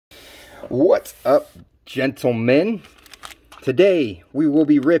What's up, gentlemen? Today we will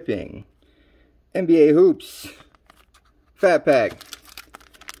be ripping NBA Hoops Fat Pack,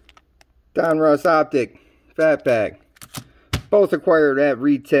 Donruss Optic Fat Pack, both acquired at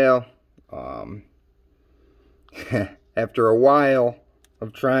retail. After a while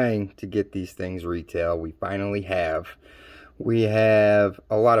of trying to get these things retail, we finally have. We have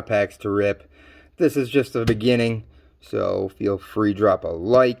a lot of packs to rip. This is just the beginning, so feel free to drop a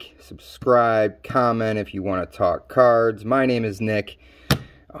like, subscribe, comment if you want to talk cards. My name is Nick.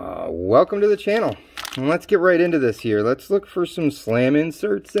 Welcome to the channel. And let's get right into this here. Let's look for some slam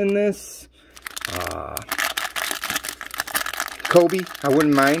inserts in this. Kobe, I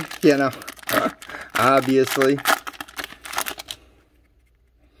wouldn't mind. Yeah, no. Obviously.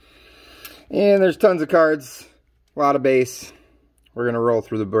 And there's tons of cards. A lot of base. We're going to roll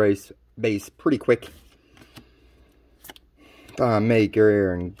through the base pretty quick. Bob Maker,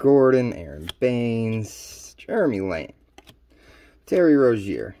 Aaron Gordon, Aaron Baines, Jeremy Lane, Terry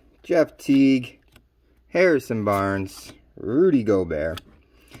Rozier, Jeff Teague, Harrison Barnes, Rudy Gobert,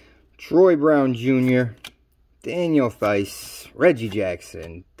 Troy Brown Jr., Daniel Theis, Reggie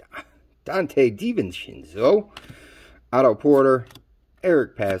Jackson, Dante DiVincenzo, Otto Porter,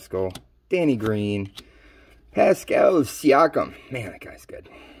 Eric Paschall, Danny Green, Pascal Siakam. Man, that guy's good.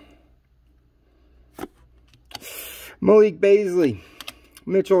 Malik Beasley,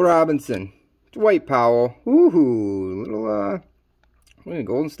 Mitchell Robinson, Dwight Powell. Ooh, little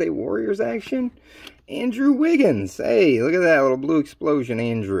Golden State Warriors action. Andrew Wiggins. Hey, look at that little blue explosion,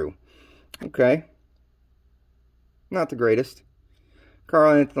 Andrew. Okay. Not the greatest.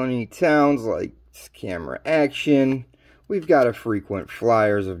 Karl Anthony Towns, like camera action. We've got a frequent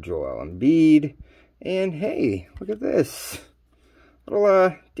flyers of Joel Embiid. And hey, look at this.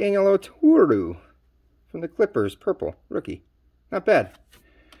 Little Daniel Oturu from the Clippers, purple, rookie. Not bad.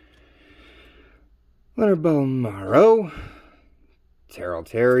 Leonard Belmaro, Terrell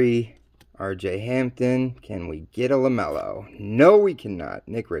Terry, RJ Hampton. Can we get a LaMelo? No, we cannot.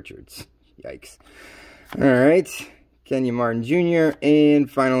 Nick Richards. Yikes. All right. Kenya Martin Jr. And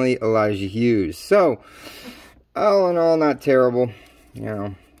finally, Elijah Hughes. So, all in all, not terrible. You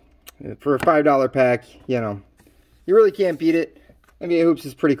know, for a $5 pack, you know, you really can't beat it. NBA Hoops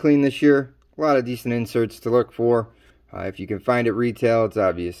is pretty clean this year. A lot of decent inserts to look for. If you can find it retail, it's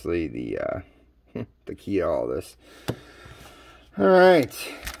obviously the the key to all this. All right,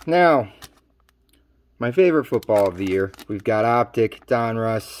 now my favorite football of the year. We've got Optic,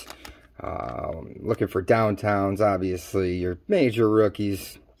 Donruss. Looking for downtowns, obviously your major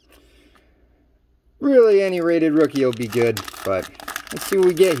rookies. Really, any rated rookie will be good, but let's see what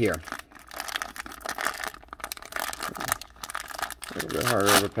we get here. A little bit harder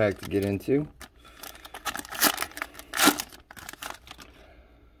of a pack to get into.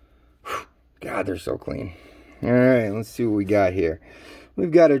 God, they're so clean. Alright, let's see what we got here. We've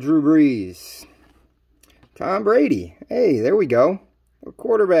got a Drew Brees. Tom Brady. Hey, there we go. A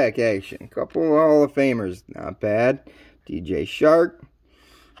quarterback action. Couple of Hall of Famers. Not bad. DJ Shark.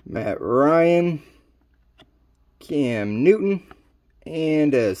 Matt Ryan. Cam Newton.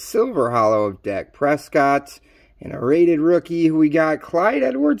 And a silver hollow of Dak Prescott. And a rated rookie who we got, Clyde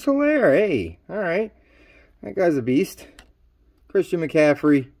Edwards-Helaire. Hey, all right. That guy's a beast. Christian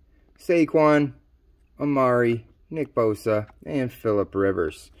McCaffrey, Saquon, Amari, Nick Bosa, and Phillip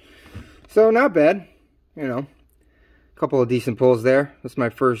Rivers. So, not bad. You know, a couple of decent pulls there. That's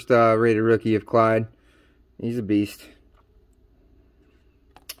my first rated rookie of Clyde. He's a beast.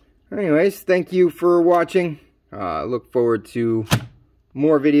 Anyways, thank you for watching. Look forward to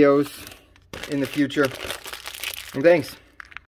more videos in the future. And thanks.